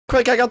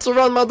quick, I got to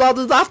run, my dad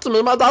is after me,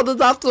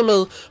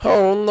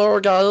 Oh no,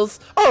 guys.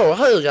 Oh,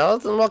 hey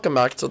guys, and welcome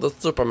back to the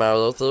Super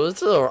Mario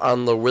series here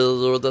on the Wii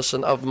U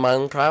edition of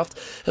Minecraft.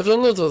 If you're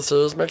new to the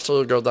series, make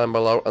sure you go down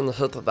below and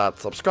hit that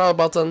subscribe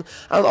button,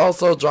 and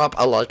also drop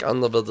a like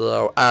on the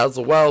video as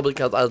well,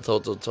 because I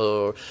told you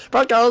to.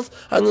 But guys,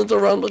 I need to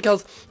run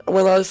because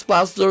when I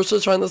splashed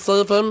Yoshi trying to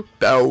save him,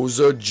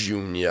 Bowser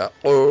Jr.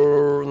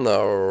 Oh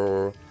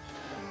no.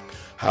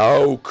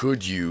 How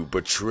could you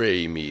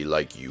betray me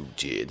like you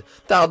did?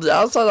 Daddy,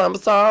 I said I'm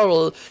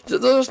sorry. They're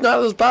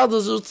not as bad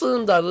as you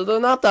seem, Daddy. They're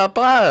not that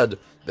bad.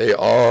 They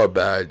are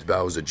bad,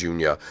 Bowser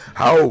Jr.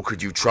 How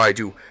could you try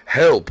to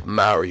help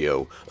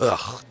Mario?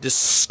 Ugh,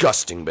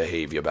 disgusting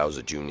behavior,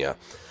 Bowser Jr.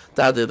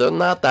 Daddy, they're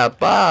not that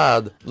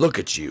bad. Look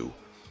at you.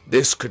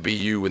 This could be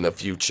you in the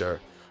future.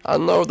 I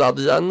know,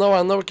 Daddy. I know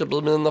it could be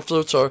me in the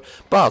future.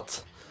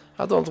 But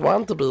I don't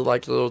want to be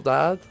like you,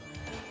 Dad.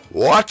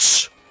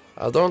 What?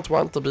 I don't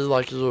want to be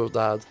like you,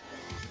 Dad.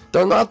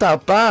 They're not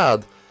that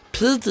bad.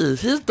 Petey,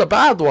 he's the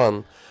bad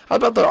one. I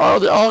bet they're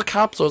already all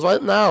captured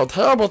right now.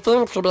 Terrible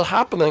things could be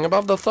happening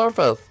above the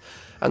surface.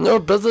 And you're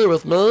busy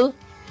with me?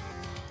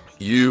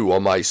 You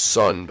are my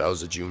son,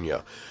 Bowser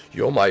Jr.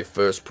 You're my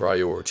first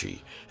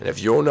priority. And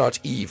if you're not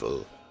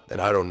evil, then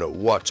I don't know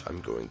what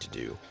I'm going to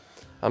do.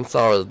 I'm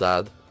sorry,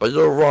 Dad, but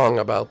you're wrong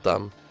about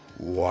them.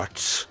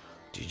 What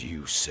did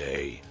you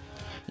say?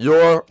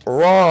 You're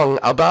wrong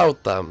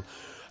about them.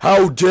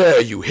 How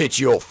dare you hit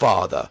your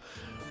father?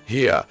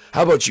 Here,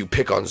 how about you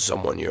pick on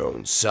someone your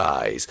own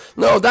size?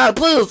 No, Dad,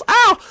 please!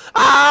 Ow!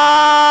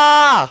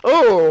 Ah!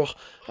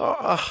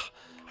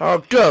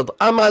 Oh, good.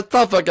 I'm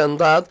myself again,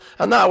 Dad.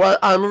 And that way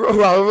I'm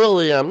who I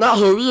really am, not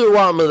who you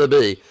want me to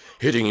be.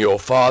 Hitting your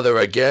father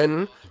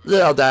again?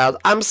 Yeah, Dad.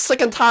 I'm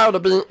sick and tired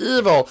of being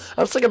evil.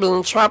 I'm sick of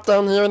being trapped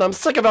down here, and I'm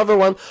sick of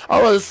everyone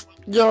always,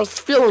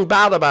 feeling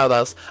bad about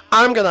us.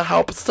 I'm gonna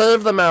help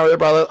save the Mario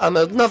Brothers, and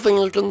there's nothing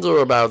you can do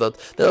about it.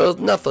 There is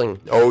nothing.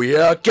 Oh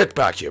yeah? Get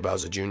back here,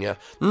 Bowser Jr.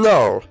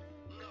 No.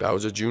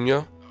 Bowser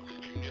Jr.?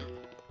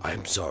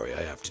 I'm sorry,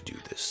 I have to do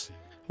this.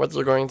 What are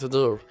you going to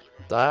do?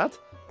 Dad?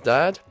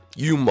 Dad?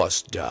 You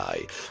must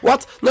die.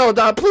 What? No,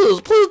 Dad, please,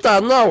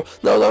 Dad, no,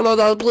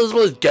 Dad,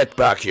 please. Get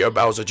back here,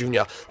 Bowser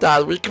Jr.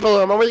 Dad, we can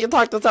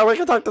talk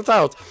this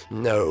out,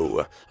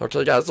 No.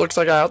 Okay, guys, looks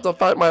like I have to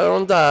fight my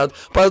own dad,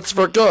 but it's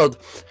for good.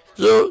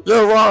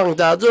 You're wrong,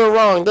 Dad, you're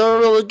wrong. They're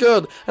really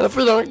good, and if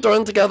we don't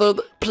join together,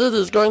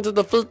 Petey's going to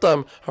defeat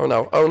them. Oh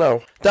no.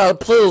 Dad,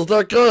 please,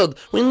 they're good.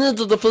 We need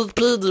to defeat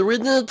Petey, we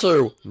need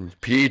to.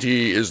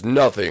 Petey is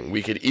nothing.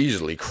 We could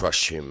easily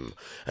crush him.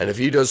 And if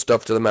he does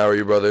stuff to the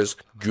Mario Brothers,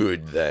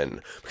 good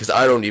then. Because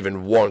I don't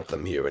even want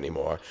them here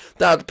anymore.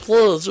 Dad,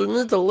 please, you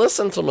need to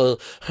listen to me.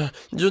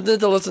 You need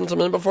to listen to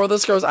me before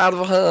this goes out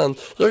of hand.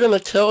 You're gonna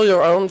kill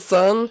your own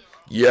son?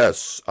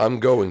 Yes, I'm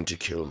going to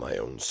kill my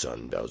own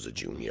son, Bowser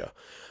Jr.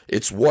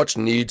 It's what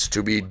needs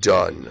to be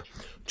done.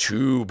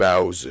 Two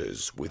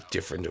Bowsers with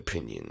different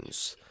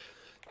opinions.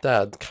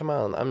 Dad, come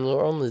on, I'm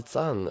your only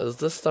son. Is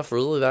this stuff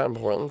really that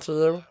important to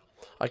you?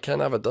 I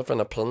can't have a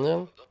different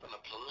opinion?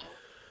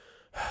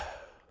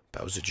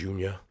 Bowser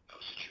Jr.,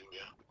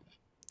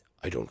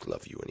 I don't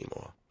love you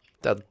anymore.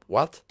 Dad,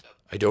 what?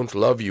 I don't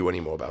love you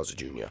anymore, Bowser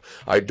Jr.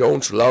 I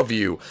don't love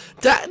you.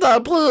 Dad,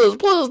 please,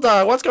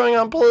 Dad, what's going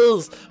on,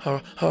 please?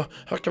 Oh,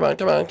 come on.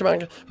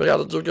 We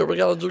gotta do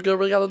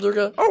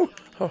good. Oh,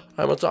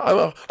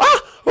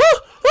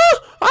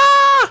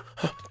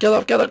 Get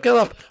up.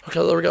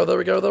 Okay, there we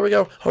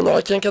go. Oh no,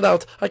 I can't get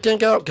out.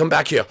 Come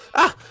back here.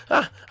 I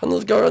need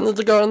to go.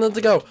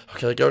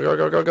 Okay,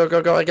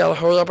 go. I gotta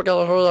hurry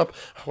up.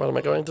 What am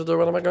I going to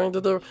do?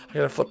 I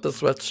gotta flip the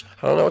switch.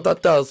 I don't know what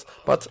that does,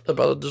 but I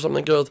better do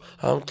something good.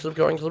 Keep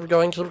going.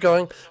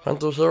 Run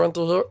through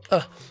here.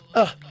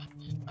 Oh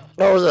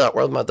yeah,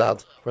 where's my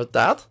dad? Where's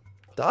Dad?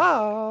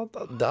 Dad.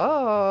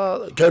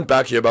 Get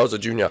back here, Bowser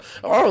Jr.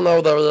 Oh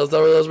no, there it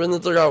is. We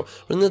need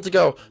to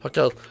go.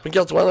 Okay, we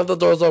got one of the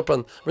doors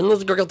open. We need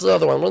to go get the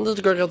other one.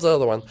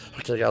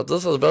 Okay, guys,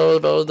 this is very,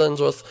 very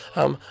dangerous.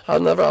 I've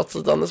never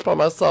actually done this by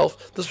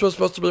myself. This was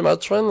supposed to be my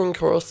training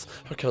course.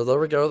 Okay, there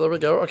we go.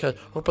 Okay,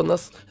 open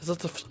this. Is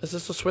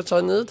this the switch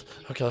I need?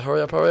 Okay,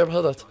 hurry up,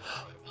 hit it.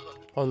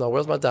 Oh no,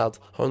 where's my dad?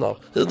 Oh no,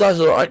 he's not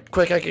here.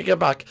 Quick, I can get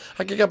back.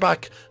 Okay,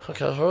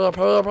 hurry up.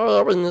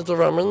 We need to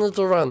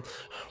run.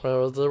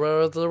 Where is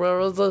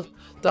it?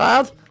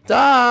 Dad?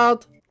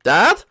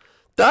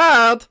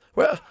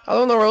 Where? I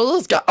don't know where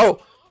this guy.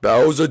 Oh,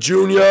 Bowser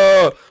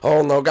Jr.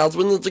 Oh no, guys,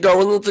 we need to go.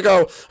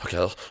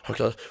 Okay.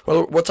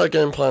 Well, what's our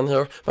game plan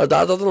here? My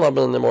dad doesn't love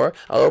me anymore.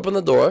 I'll open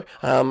the door.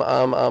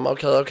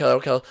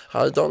 Okay.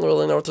 I don't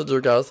really know what to do,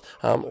 guys.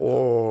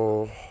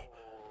 Oh.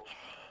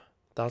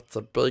 That's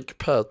a big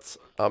pet.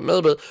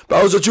 Maybe.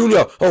 Bowser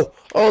Jr.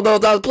 Oh no,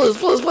 Dad, please,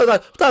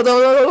 Dad. Dad,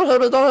 don't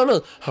hurt me.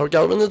 Oh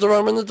God, we need to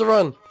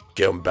run.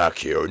 Get him back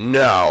here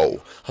now.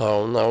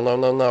 Oh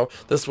no.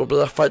 This will be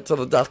a fight to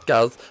the death,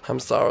 guys.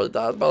 I'm sorry,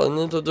 Dad, but I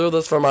need to do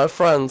this for my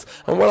friends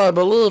and what I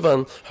believe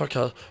in.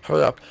 Okay,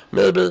 hurry up.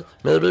 Maybe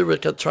we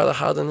could try to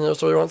hide in here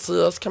so he won't see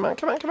us. Come on.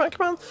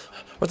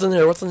 What's in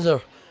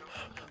here?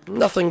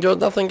 Nothing good,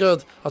 nothing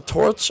good. A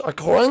torch? A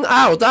coin?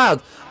 Ow,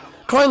 Dad!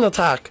 Coin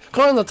attack!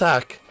 Coin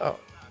attack! Oh.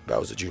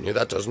 Bowser Jr.,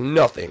 that does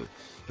nothing.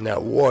 Now,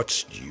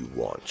 what do you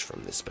want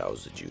from this,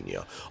 Bowser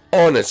Jr.?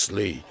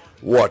 Honestly,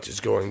 what is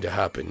going to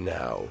happen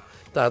now?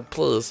 Dad,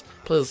 please,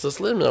 please, just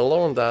leave me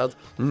alone, Dad.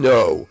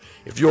 No,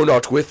 if you're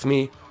not with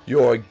me,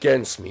 you're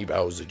against me,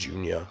 Bowser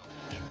Jr.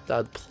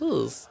 Dad,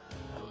 please.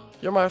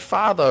 You're my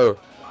father.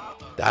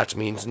 That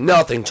means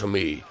nothing to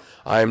me.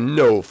 I am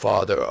no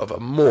father of a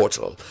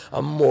mortal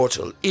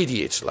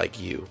idiot like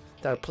you.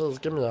 Dad, please,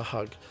 give me a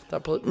hug.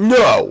 Dad, please.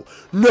 No!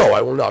 No,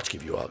 I will not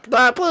give you a hug.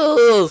 Dad,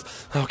 please!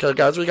 Okay,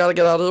 guys, we gotta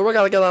get out of here. We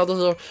gotta get out of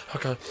here.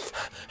 Okay.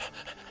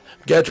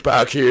 Get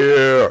back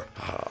here!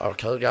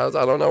 Okay, guys,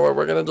 I don't know what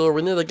we're gonna do.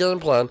 We need a game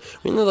plan.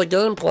 We need a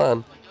game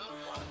plan.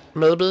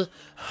 Maybe.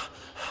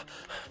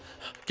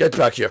 Get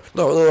back here.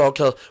 No,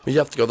 okay. We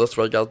have to go this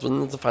way, guys. We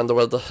need to find a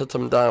way to hit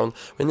him down.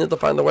 We need to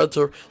find a way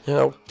to,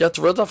 get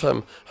rid of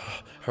him.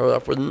 Hurry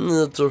up. We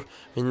need to,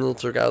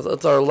 guys.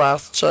 It's our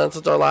last chance.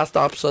 It's our last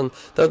option.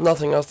 There's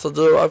nothing else to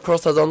do. Of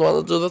course, I don't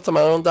want to do this to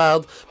my own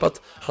dad, but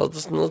I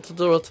just need to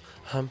do it.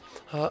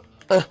 Oh,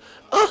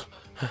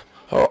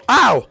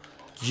 ow!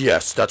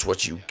 Yes, that's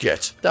what you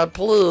get. Dad,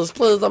 please,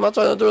 please, I'm not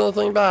trying to do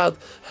anything bad.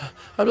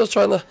 I'm just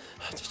trying to.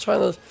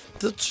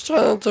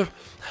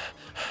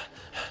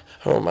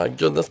 Oh my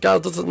goodness,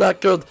 guys, this is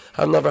not good.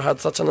 I've never had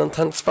such an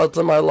intense fight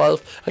in my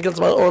life against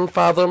my own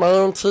father, my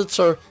own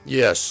teacher.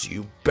 Yes,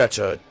 you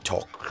better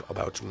talk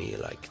about me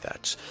like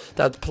that.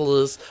 Dad,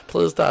 please,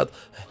 please, Dad.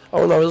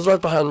 Oh no, he's right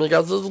behind me,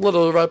 guys. He's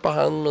literally right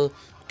behind me.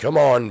 Come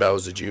on,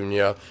 Bowser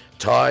Jr.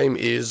 Time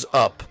is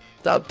up.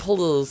 Dad,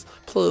 please,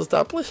 please,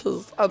 Dad,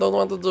 please. I don't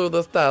want to do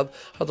this, Dad.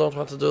 I don't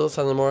want to do this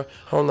anymore.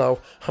 Oh no,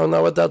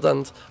 a dead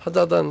end,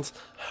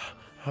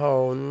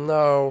 Oh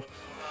no.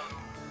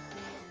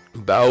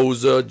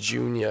 Bowser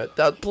Jr.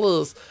 Dad,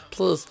 please,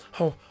 please.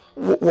 Oh,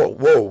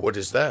 whoa, what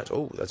is that?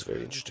 Oh, that's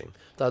very interesting.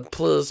 Dad,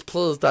 please,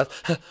 please, Dad.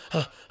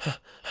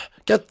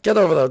 Get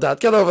over there, Dad.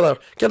 Get over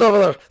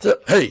there.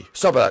 Hey,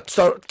 stop that.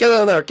 Stop.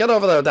 Get in there. Get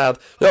over there, Dad.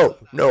 No,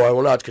 I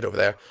will not get over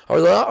there. Are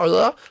there?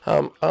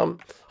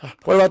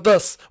 What about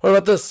this?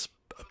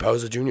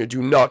 Bowser Jr.,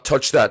 do not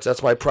touch that.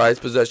 That's my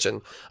prized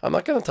possession. I'm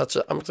not gonna touch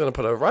it. I'm just gonna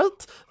put it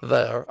right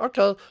there.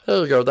 Okay, there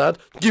you go, Dad.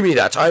 Give me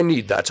that. I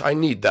need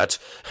that.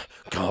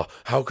 God,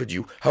 how could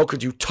you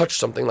touch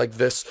something like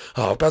this?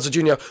 Oh, Bowser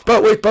Jr.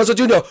 But wait, Bowser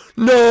Jr.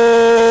 No!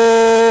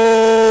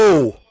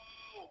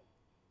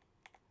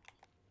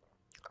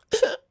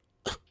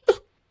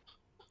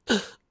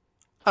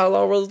 I'll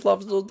always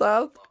love you,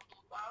 Dad.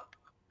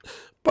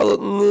 But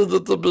it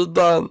needed to be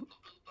done.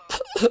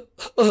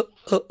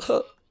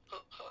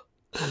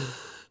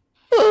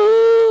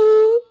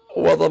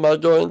 What am I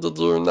going to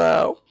do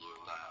now?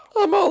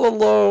 I'm all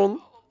alone.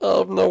 I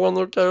have no one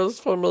who cares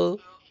for me.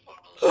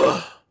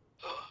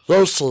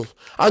 Yoshi,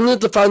 I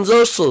need to find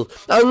Yoshi.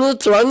 I need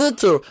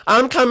to.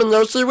 I'm coming,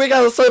 Yoshi. We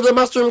gotta save the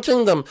Mushroom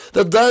Kingdom.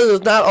 The day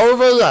is not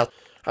over yet.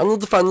 I need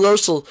to find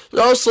Yoshi.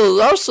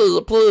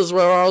 Yoshi, please,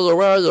 where are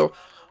you?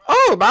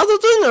 Oh, Bowser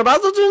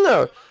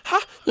Jr. Ha,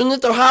 you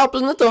need to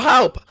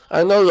help.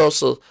 I know,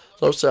 Yoshi.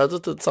 Yoshi, I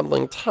just did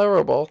something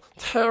terrible.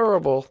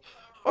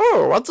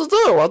 Oh, what to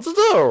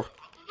do?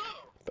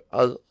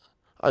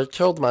 I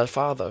killed my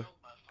father.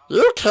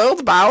 You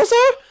killed Bowser?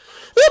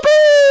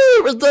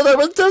 Yippee! We did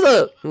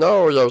it!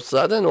 No, Yoshi,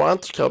 I didn't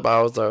want to kill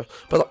Bowser.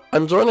 But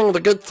I'm joining the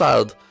good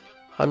side.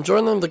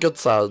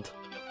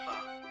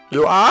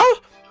 You are?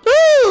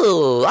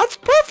 Ooh, that's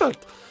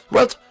perfect!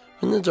 What?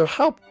 We need your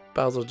help,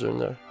 Bowser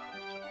Jr.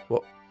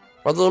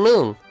 What do you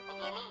mean?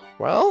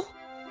 Well?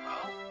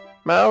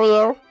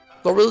 Mario,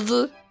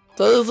 Luigi,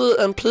 Daisy,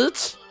 and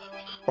Peach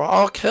were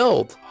all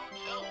killed.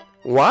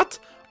 What?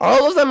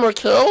 All of them were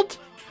killed?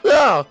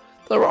 Yeah,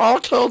 they were all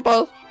killed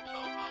by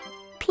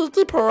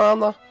Petey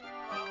Piranha.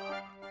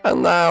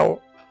 And now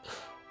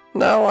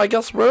I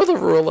guess we're the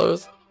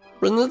rulers.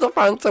 We need to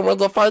find someone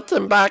to fight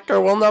him back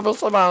or we'll never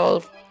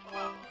survive.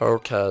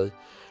 Okay,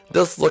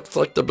 this looks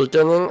like the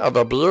beginning of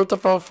a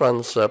beautiful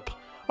friendship.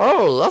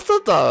 Oh, yes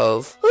it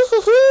does.